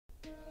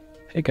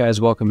Hey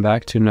guys, welcome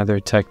back to another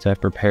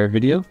TEKDEP repair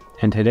video.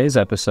 In today's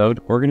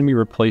episode, we're going to be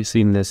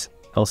replacing this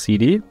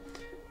LCD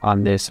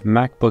on this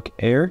MacBook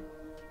Air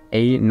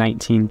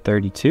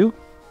A1932.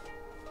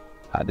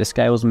 This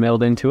guy was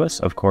mailed in to us,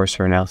 of course,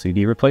 for an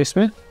LCD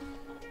replacement.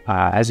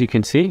 As you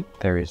can see,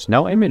 there is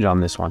no image on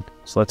this one.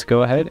 So let's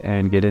go ahead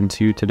and get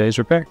into today's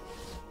repair.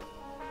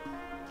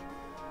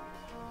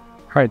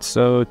 Alright,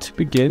 so to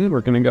begin,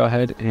 we're going to go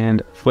ahead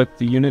and flip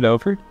the unit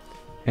over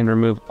and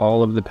remove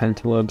all of the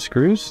pentalobe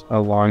screws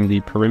along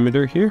the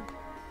perimeter here.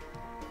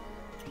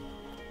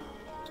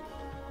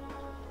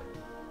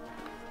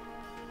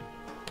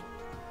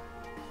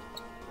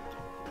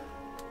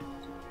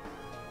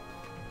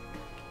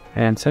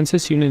 And since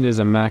this unit is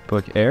a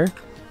MacBook Air,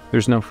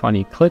 there's no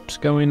funny clips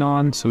going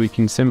on, so we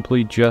can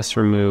simply just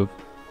remove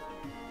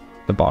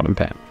the bottom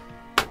panel.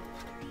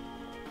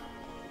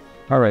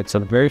 Alright, so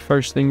the very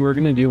first thing we're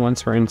going to do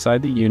once we're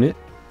inside the unit,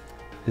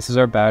 this is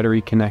our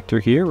battery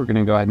connector here. We're going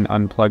to go ahead and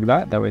unplug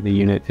that. That way the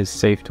unit is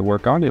safe to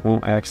work on. It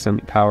won't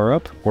accidentally power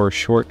up or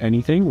short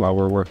anything while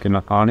we're working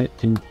on it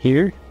in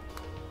here.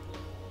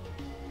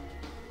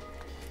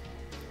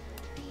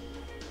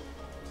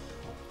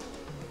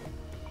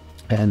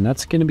 And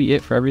that's going to be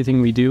it for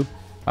everything we do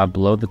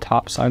below the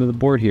top side of the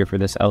board here for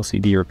this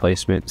LCD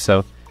replacement.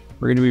 So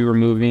we're going to be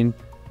removing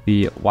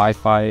the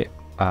Wi-Fi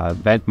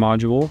vent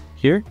module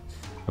here.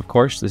 Of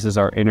course, this is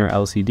our inner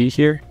LCD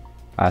here.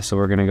 So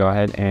we're going to go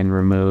ahead and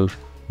remove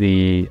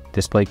the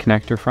display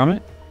connector from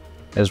it,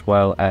 as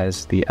well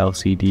as the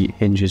LCD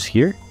hinges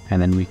here,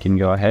 and then we can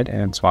go ahead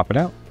and swap it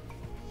out.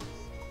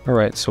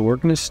 Alright, so we're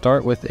going to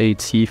start with a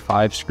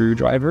T5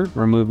 screwdriver,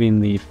 removing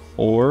the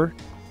 4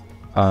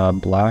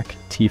 black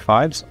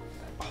T5s,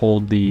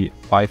 hold the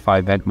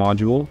Wi-Fi vent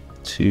module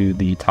to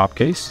the top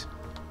case.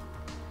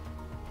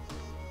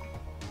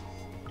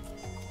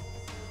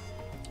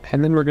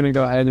 And then we're going to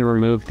go ahead and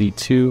remove the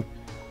 2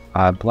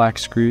 black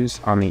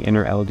screws on the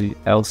inner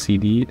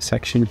LCD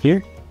section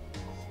here.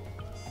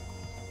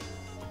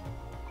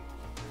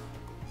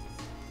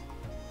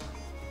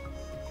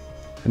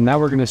 And now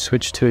we're going to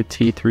switch to a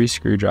T3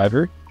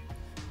 screwdriver.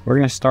 We're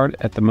going to start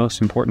at the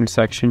most important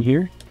section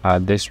here,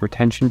 this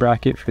retention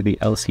bracket for the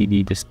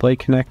LCD display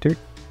connector.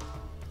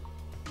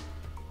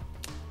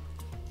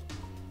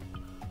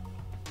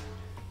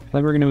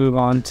 Then we're going to move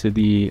on to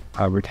the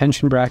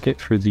retention bracket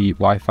for the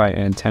Wi-Fi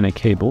antenna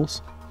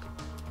cables.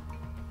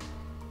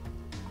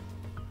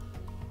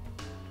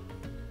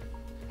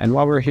 And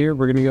while we're here,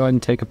 we're going to go ahead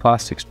and take a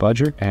plastic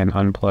spudger and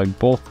unplug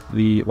both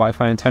the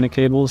Wi-Fi antenna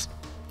cables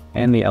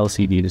and the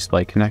LCD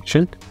display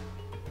connection.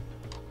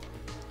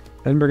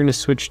 Then we're going to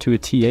switch to a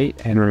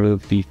T8 and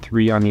remove the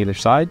 3 on either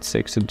side,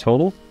 6 in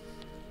total,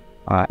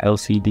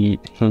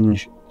 LCD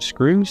hinge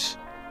screws.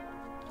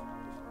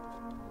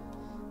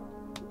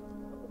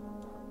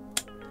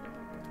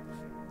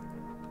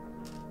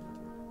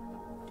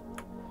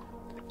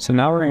 So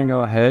now we're going to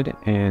go ahead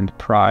and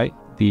pry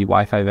the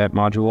Wi-Fi vent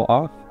module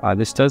off.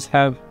 This does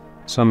have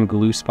some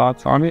glue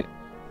spots on it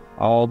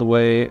all the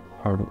way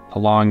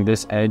along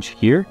this edge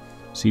here.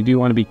 So you do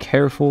want to be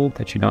careful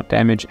that you don't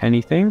damage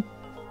anything,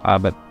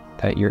 but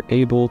that you're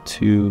able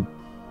to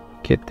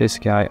get this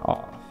guy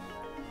off.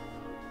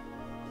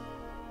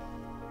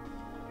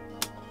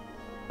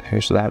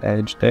 There's that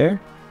edge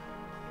there.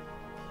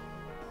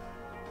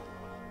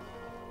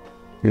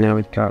 Now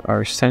we've got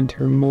our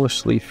center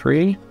mostly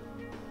free.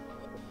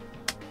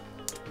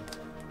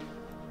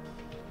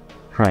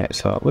 Alright,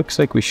 so it looks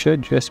like we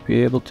should just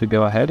be able to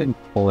go ahead and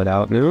pull it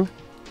out now.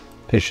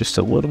 There's just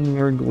a little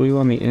more glue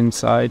on the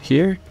inside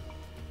here.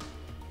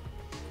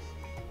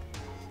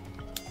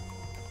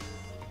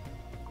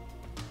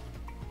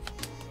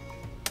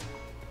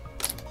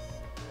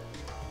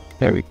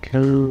 There we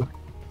go.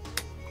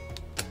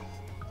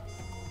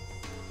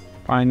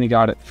 Finally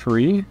got it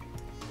free.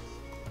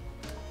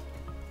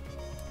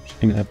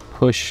 Just gonna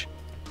push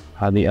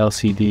the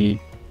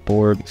LCD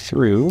board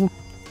through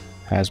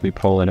as we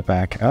pull it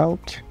back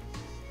out.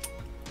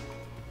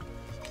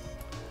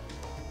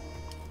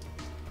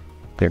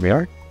 There we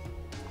are.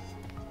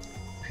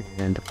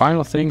 And the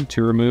final thing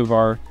to remove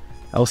our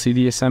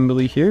LCD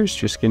assembly here is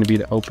just going to be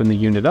to open the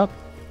unit up.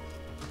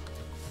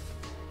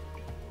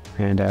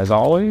 And as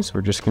always, we're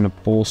just going to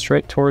pull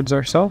straight towards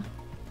ourselves.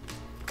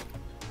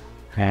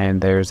 And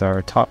there's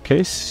our top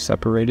case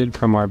separated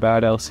from our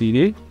bad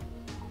LCD.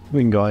 We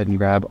can go ahead and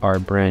grab our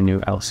brand new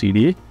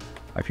LCD.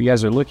 If you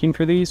guys are looking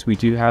for these, we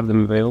do have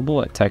them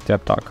available at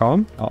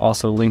TEKDEP.com. I'll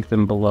also link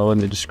them below in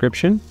the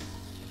description.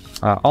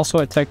 Also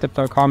at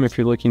TEKDEP.com, if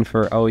you're looking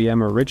for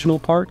OEM original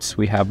parts,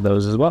 we have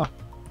those as well.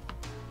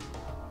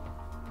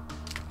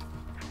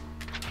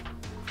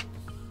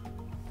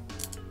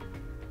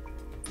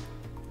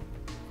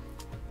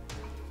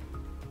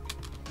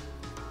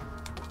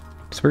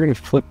 So we're going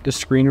to flip the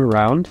screen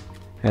around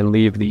and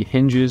leave the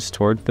hinges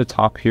toward the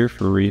top here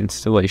for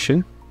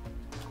reinstallation.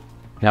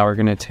 Now we're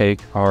going to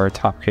take our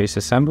top case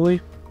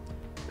assembly,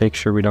 make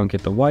sure we don't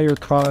get the wire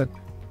caught.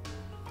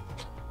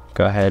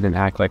 Go ahead and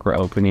act like we're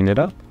opening it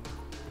up.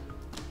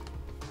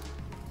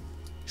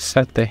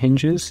 Set the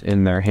hinges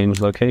in their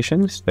hinge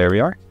locations. There we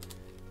are.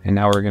 And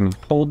now we're going to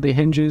hold the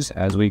hinges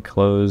as we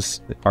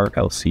close our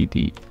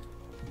LCD.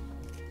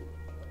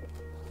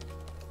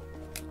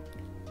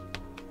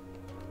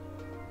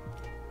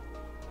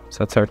 So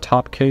that's our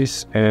top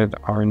case and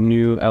our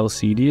new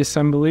LCD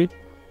assembly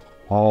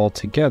all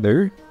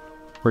together.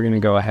 We're going to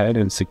go ahead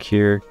and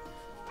secure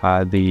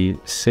the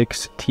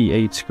 6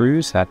 T8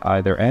 screws at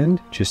either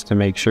end just to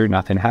make sure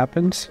nothing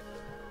happens.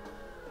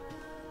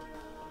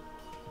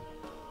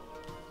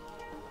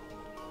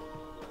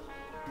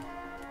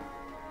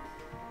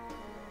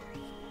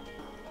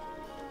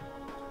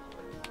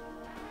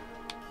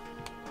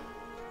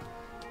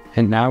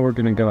 And now we're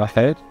going to go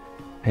ahead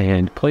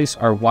and place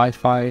our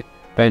Wi-Fi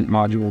vent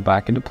module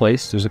back into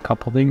place. There's a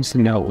couple things to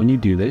note when you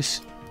do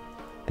this.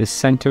 This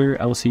center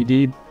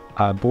LCD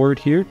board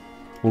here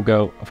will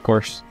go, of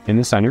course, in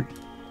the center.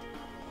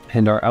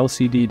 And our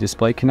LCD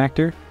display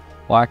connector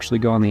will actually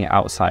go on the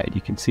outside.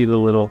 You can see the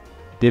little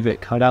divot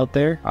cut out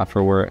there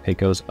for where it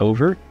goes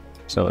over.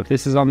 So if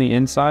this is on the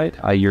inside,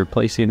 you're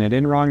placing it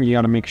in wrong. You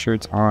got to make sure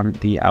it's on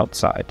the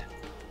outside.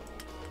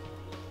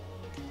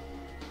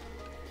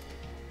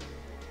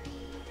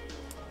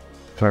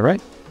 All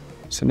right,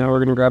 so now we're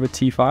going to grab a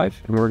T5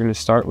 and we're going to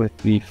start with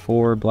the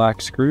 4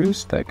 black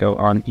screws that go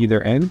on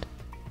either end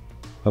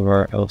of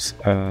our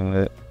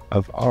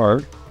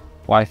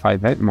Wi-Fi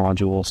vent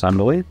module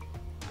assembly.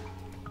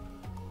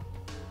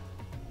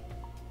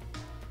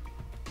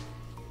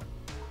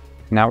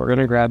 Now we're going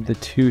to grab the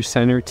 2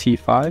 center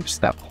T5s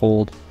that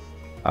hold,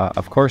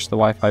 of course, the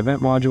Wi-Fi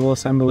vent module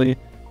assembly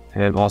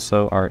and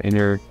also our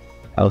inner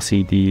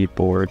LCD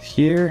board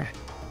here.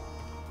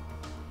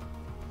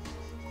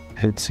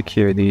 And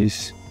secure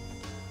these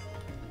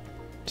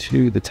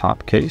to the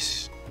top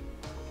case.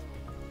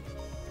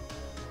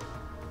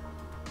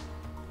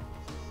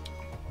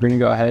 We're going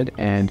to go ahead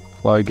and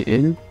plug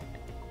in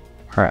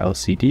our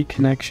LCD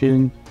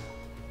connection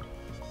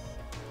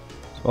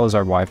as well as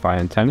our Wi-Fi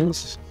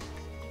antennas.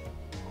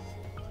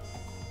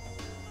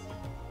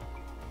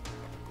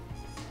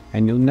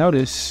 And you'll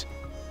notice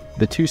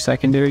the 2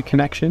 secondary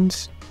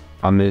connections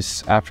on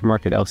this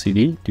aftermarket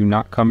LCD do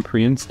not come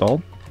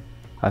pre-installed.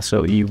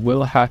 So you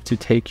will have to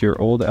take your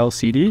old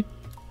LCD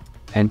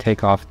and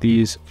take off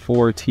these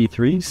 4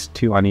 T3s,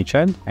 2 on each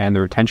end, and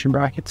the retention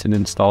brackets and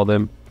install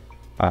them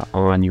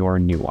on your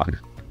new one.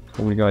 I'm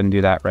going to go ahead and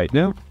do that right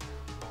now.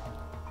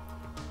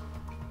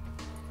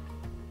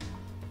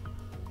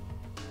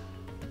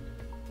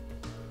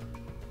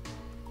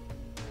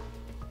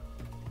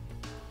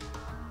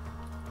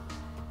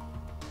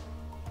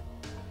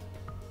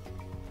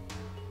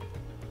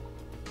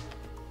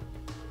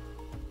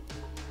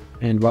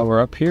 And while we're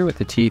up here with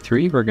the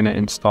T3, we're going to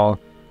install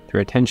the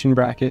retention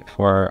bracket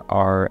for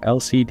our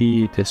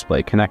LCD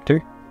display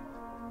connector,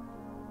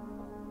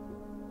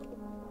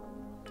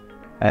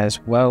 as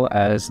well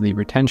as the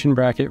retention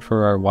bracket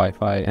for our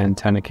Wi-Fi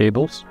antenna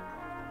cables.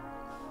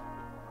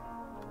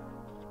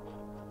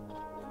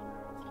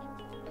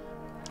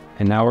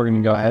 And now we're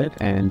going to go ahead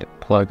and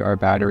plug our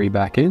battery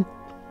back in.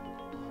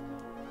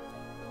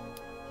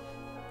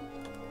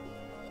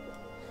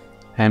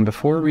 And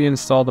before we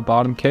install the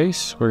bottom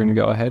case, we're going to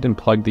go ahead and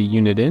plug the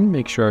unit in,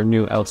 make sure our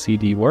new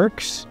LCD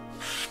works.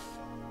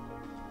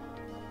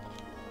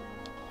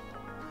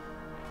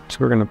 So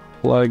we're going to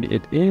plug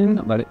it in,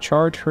 let it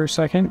charge for a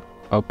second,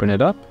 open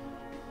it up,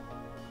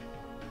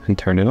 and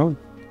turn it on.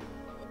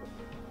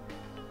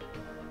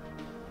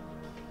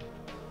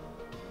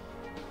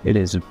 It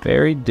is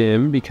very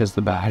dim because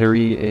the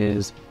battery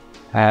is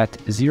at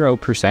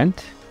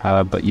 0%,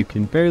 but you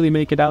can barely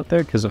make it out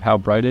there because of how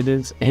bright it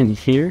is in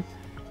here.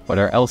 But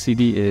our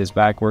LCD is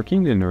back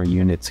working and our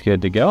unit's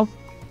good to go.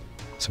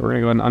 So we're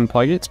going to go ahead and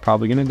unplug it. It's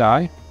probably going to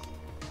die.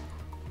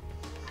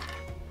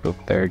 Oh,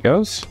 there it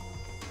goes.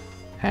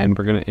 And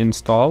we're going to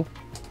install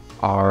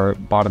our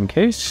bottom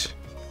case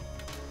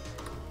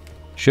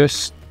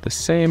just the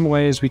same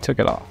way as we took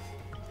it off.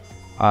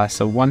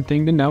 So one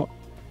thing to note,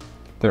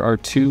 there are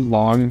 2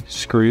 long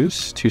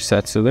screws, 2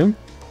 sets of them.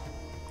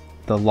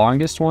 The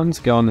longest ones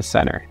go in the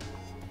center.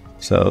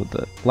 So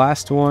the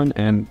last one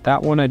and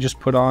that one I just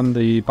put on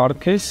the bottom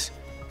case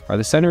are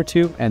the center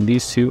 2, and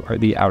these 2 are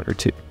the outer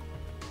 2.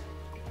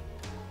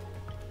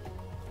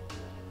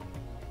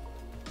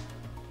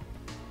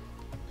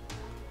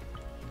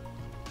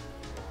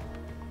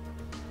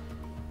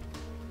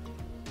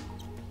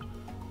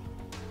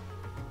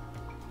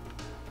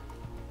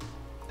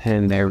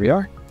 And there we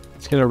are.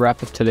 It's going to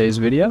wrap up today's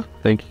video.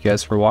 Thank you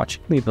guys for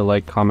watching. Leave a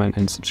like, comment,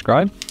 and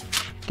subscribe.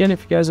 Again,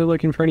 if you guys are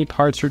looking for any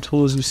parts or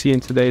tools you see in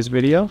today's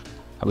video,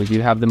 we do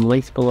have them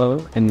linked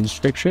below in the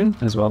description,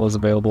 as well as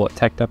available at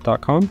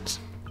TEKDEP.com.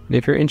 And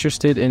if you're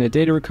interested in a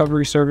data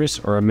recovery service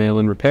or a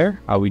mail-in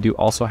repair, we do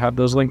also have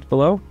those linked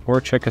below,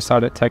 or check us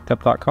out at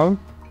TEKDEP.com.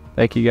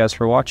 Thank you guys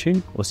for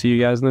watching. We'll see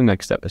you guys in the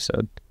next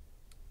episode.